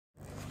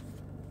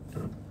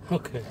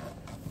Okay,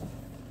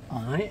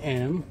 I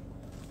am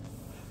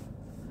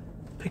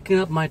picking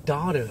up my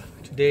daughter.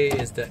 Today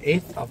is the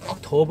 8th of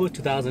October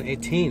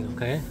 2018,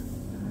 okay?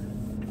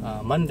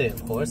 Monday,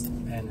 of course,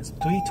 and it's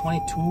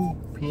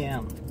 3:22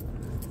 p.m.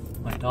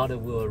 My daughter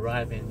will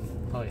arrive in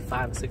probably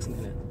 5 or 6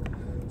 minutes.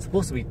 It's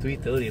supposed to be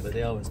 3:30, but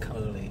they always come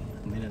early,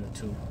 a minute or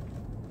two.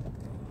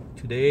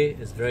 Today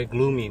is very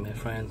gloomy, my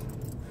friends,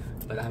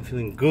 but I'm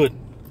feeling good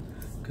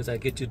because I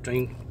get to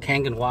drink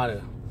Kangen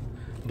water.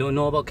 You don't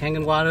know about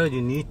Kangen water?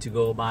 You need to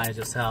go buy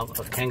yourself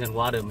a Kangen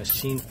water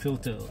machine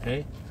filter,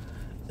 okay?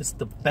 It's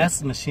the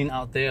best machine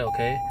out there,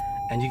 okay?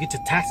 And you get to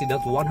tax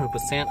deduct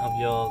 100% of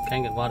your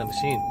Kangen water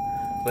machine,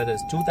 whether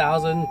it's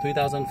 2,000,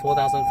 3,000,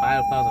 4,000,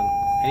 5,000,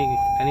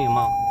 any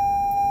amount.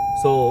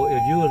 So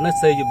if you, let's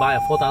say you buy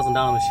a $4,000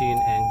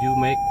 machine and you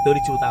make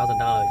 $32,000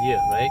 a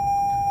year, right?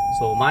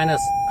 So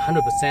minus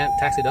 100%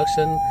 tax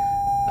deduction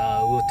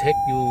will take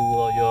you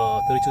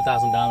your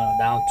 $32,000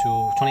 down to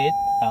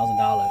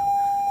 $28,000.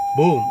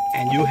 Boom,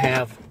 and you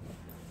have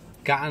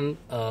gotten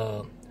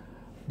a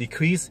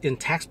decrease in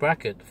tax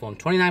bracket from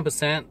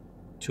 29%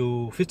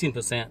 to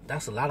 15%.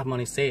 That's a lot of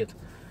money saved.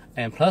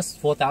 And plus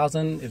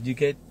 4,000, if you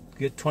get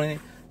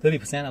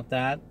 30% of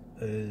that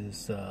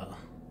is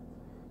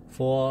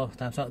 4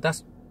 times,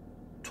 that's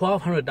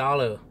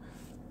 $1,200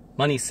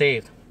 money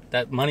saved.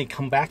 That money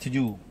come back to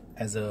you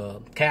as a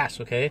cash,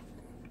 okay?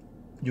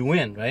 You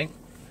win, right?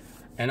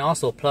 And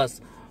also plus,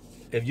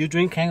 if you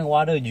drink Kangen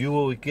water, you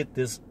will get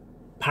this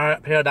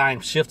paradigm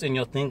shift in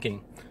your thinking.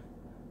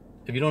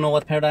 If you don't know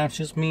what paradigm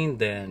shift mean,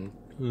 then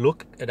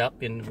look it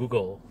up in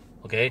Google,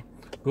 okay?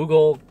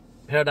 Google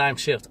paradigm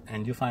shift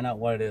and you find out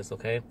what it is,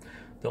 okay?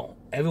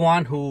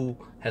 Everyone who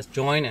has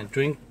joined and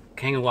drink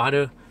Kangen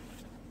water,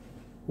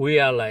 we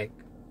are like,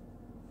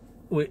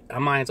 our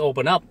minds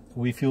open up.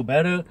 We feel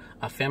better,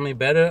 our family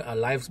better, our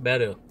lives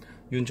better.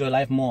 You enjoy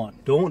life more.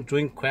 Don't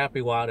drink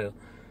crappy water.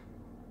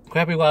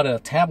 Crappy water,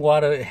 tap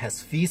water, it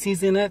has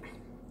feces in it.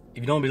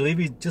 If you don't believe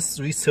me,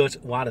 just research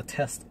water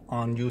test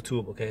on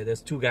YouTube, okay?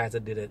 There's 2 guys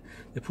that did it.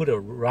 They put a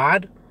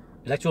rod,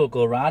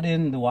 electrical rod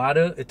in the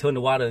water. It turned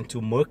the water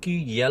into murky,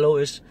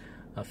 yellowish,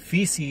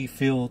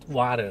 feces-filled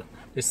water.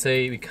 They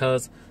say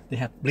because they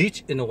have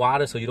bleach in the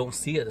water so you don't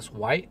see it, it's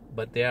white,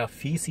 but there are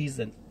feces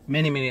and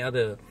many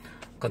other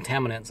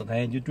contaminants,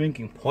 okay? And you're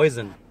drinking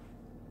poison.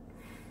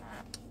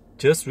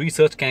 Just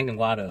research Kangen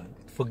water.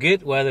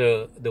 Forget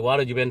whether the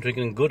water you've been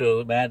drinking good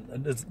or bad.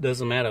 It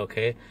doesn't matter,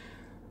 okay?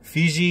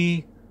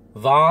 Fiji,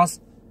 Voss,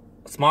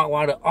 Smart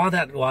water, all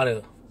that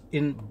water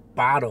in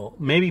bottle.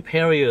 Maybe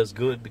Perrier is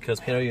good because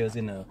Perrier is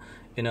in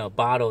a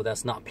bottle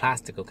that's not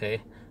plastic,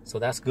 okay? So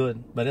that's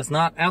good, but it's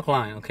not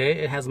alkaline, okay?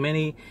 It has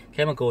many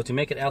chemicals to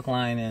make it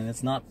alkaline, and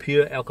it's not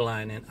pure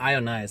alkaline and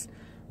ionized.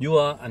 You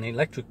are an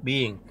electric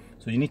being,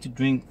 so you need to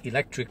drink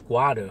electric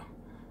water.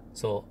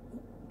 So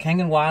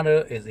Kangen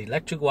water is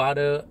electric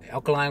water,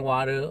 alkaline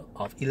water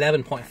of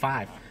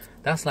 11.5.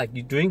 That's like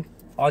you drink,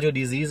 all your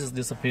diseases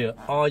disappear.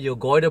 All your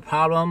goiter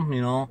problem,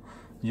 you know,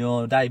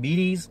 your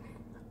diabetes,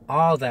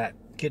 all that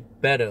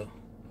get better,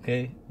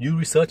 okay? You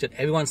research it.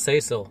 Everyone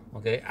says so,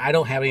 okay? I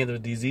don't have any of the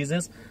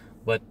diseases,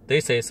 but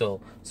they say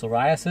so.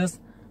 Psoriasis,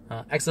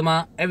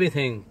 eczema,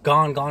 everything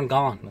gone,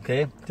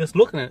 okay? Just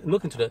look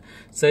into the,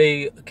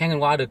 say, Kangen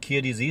water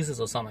cure diseases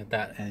or something like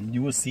that, and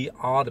you will see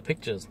all the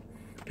pictures.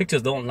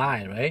 Pictures don't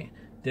lie, right?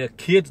 There are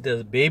kids,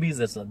 there's babies,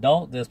 there's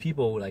adults, there's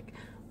people who like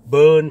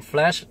burn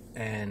flesh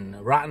and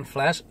rotten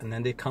flesh, and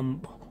then they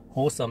become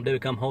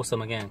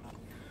wholesome again.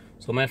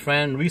 So my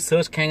friend,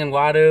 research Kangen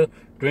water,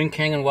 drink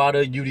Kangen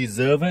water, you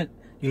deserve it.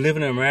 You live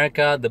in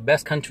America, the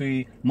best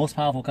country, most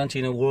powerful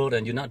country in the world,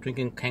 and you're not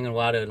drinking Kangen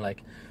water,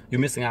 like,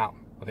 you're missing out,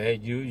 okay?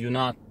 You're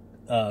not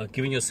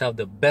giving yourself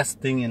the best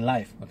thing in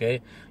life,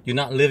 okay? You're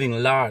not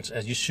living large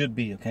as you should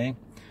be, okay?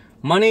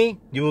 Money,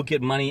 you will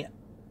get money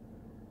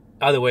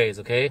other ways,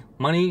 okay?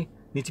 Money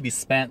needs to be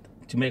spent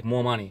to make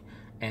more money.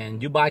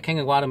 And you buy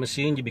Kangen water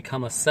machine, you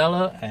become a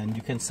seller, and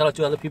you can sell it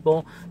to other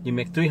people. You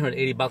make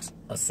 $380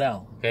 a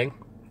sell, okay?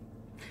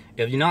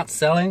 If you're not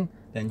selling,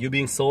 then you're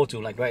being sold to,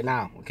 like right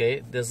now,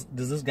 okay? There's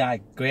this guy,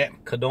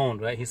 Grant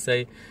Cardone, right? He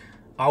say,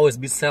 always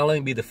be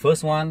selling, be the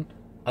first one.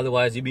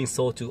 Otherwise, you're being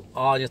sold to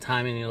all your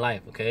time in your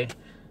life, okay?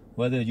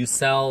 Whether you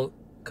sell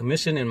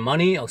commission in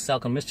money or sell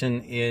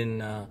commission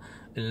in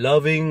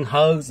loving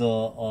hugs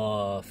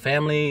or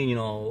family, you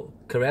know,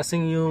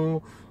 caressing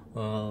you,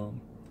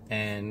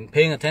 and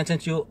paying attention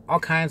to you, all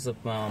kinds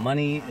of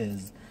money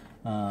is,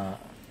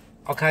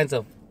 all kinds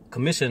of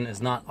commission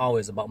is not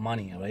always about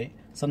money, all right?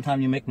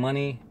 Sometimes you make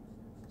money,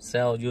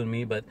 sell you and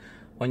me, but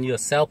when you're a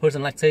sell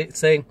person, like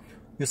say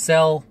you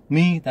sell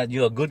me that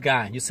you're a good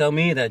guy, you sell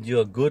me that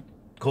you're a good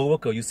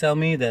co-worker, you sell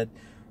me that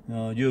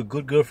you're a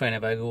good girlfriend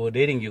if I go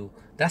dating you,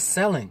 that's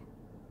selling.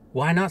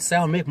 Why not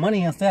sell and make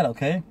money instead,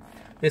 okay?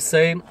 They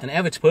say an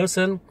average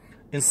person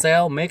in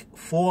sale make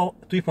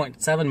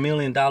 $3.7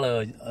 million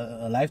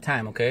a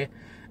lifetime, okay?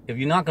 If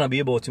you're not gonna be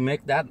able to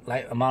make that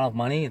amount of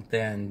money,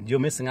 then you're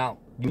missing out.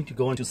 You need to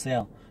go into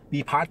sale.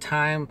 Be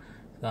part-time,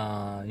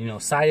 you know,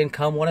 side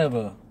income,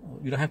 whatever.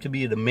 You don't have to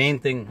be the main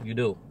thing you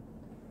do.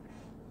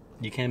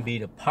 you can be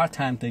the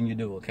part-time thing you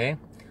do, okay?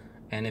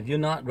 And if you're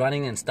not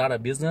running and start a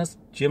business,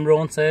 Jim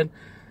Rohn said,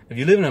 if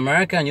you live in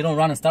America and you don't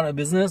run and start a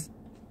business,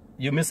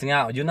 you're missing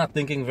out. You're not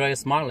thinking very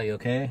smartly,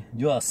 okay?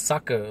 You're a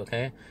sucker,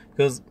 okay?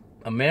 Because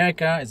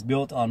America is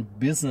built on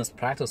business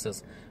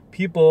practices.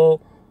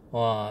 People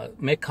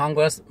make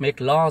Congress, make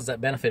laws that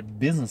benefit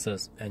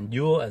businesses. And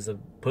you, as a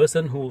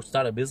person who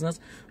start a business,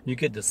 you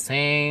get the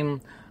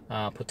same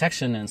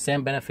protection and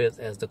same benefits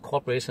as the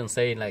corporations,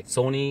 say like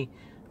Sony,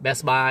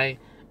 Best Buy,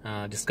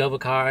 Discover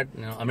Card,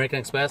 American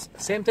Express,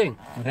 same thing,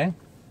 okay?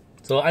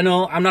 So I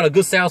know I'm not a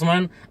good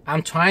salesman.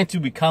 I'm trying to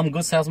become a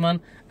good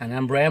salesman, and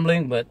I'm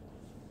rambling, but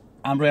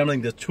I'm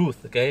rambling the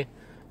truth, okay?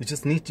 You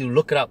just need to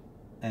look it up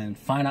and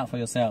find out for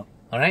yourself,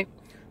 all right?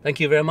 Thank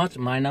you very much.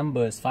 My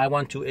number is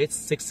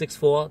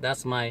 512-8664.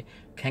 That's my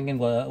Kangen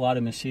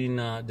water machine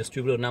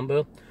distributor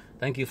number.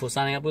 Thank you for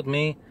signing up with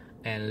me,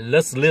 and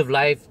let's live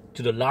life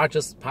to the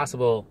largest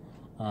possible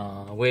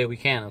way we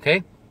can,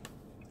 okay?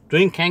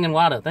 Drink Kangen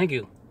water. Thank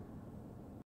you.